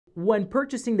When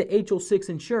purchasing the HO6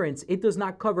 insurance, it does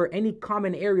not cover any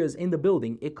common areas in the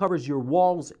building. It covers your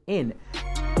walls in.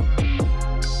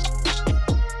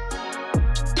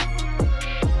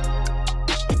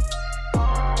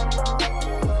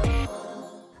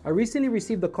 I recently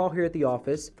received a call here at the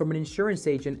office from an insurance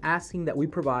agent asking that we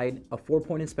provide a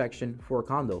 4-point inspection for a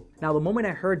condo. Now, the moment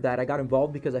I heard that, I got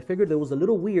involved because I figured it was a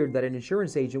little weird that an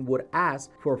insurance agent would ask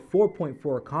for a 4-point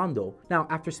for a condo. Now,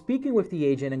 after speaking with the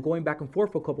agent and going back and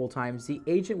forth a couple of times, the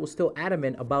agent was still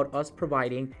adamant about us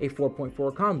providing a 4-point for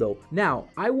a condo. Now,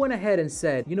 I went ahead and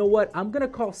said, you know what, I'm gonna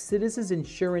call Citizens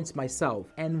Insurance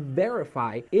myself and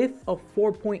verify if a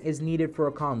 4-point is needed for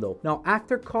a condo. Now,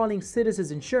 after calling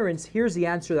Citizens Insurance, here's the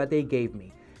answer that they gave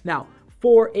me. Now,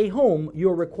 for a home,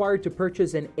 you're required to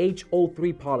purchase an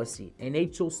HO3 policy. An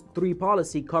HO3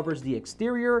 policy covers the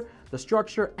exterior, the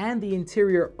structure, and the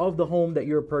interior of the home that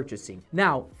you're purchasing.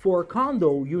 Now, for a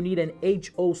condo, you need an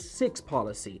HO6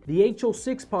 policy. The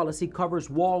HO6 policy covers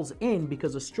walls in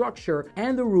because the structure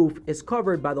and the roof is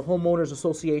covered by the homeowners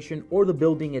association or the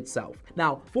building itself.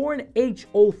 Now, for an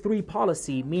HO3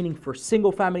 policy, meaning for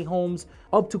single family homes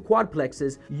up to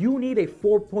quadplexes, you need a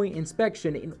 4-point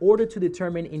inspection in order to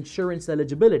determine insurance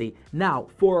eligibility. Now,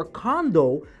 for a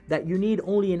condo that you need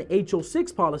only an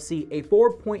HO6 policy, a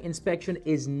 4-point inspection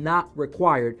is not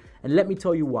required, and let me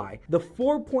tell you why. The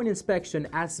 4-point inspection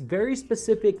asks very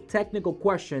specific technical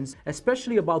questions,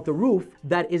 especially about the roof,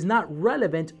 that is not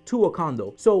relevant to a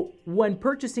condo. So when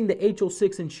purchasing the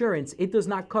HO6 insurance, it does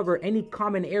not cover any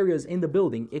common areas in the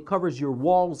building. It covers your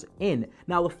walls in.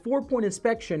 Now, the 4-point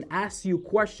inspection asks you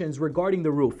questions regarding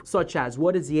the roof, such as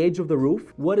what is the age of the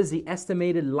roof, what is the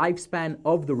estimated lifespan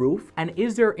of the roof, and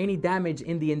is there any damage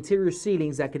in the interior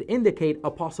ceilings that could indicate a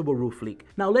possible roof leak.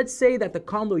 Now, let's say that the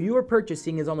condo you are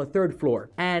purchasing is on the 3rd floor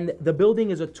and the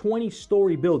building is a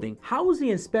 20-story building. How is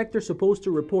the inspector supposed to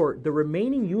report the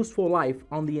remaining useful life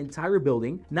on the entire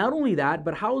building? Not only that,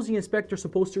 but how is the inspector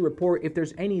supposed to report if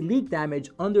there's any leak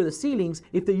damage under the ceilings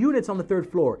if the unit's on the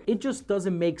 3rd floor? It just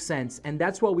doesn't make sense, and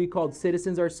that's why we called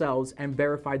Citizens ourselves and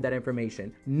verified that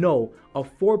information. No, a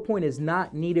 4-point is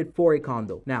not needed for a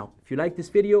condo. Now, if you like this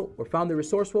video or found it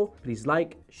resourceful, please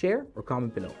like, share, or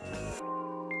comment below.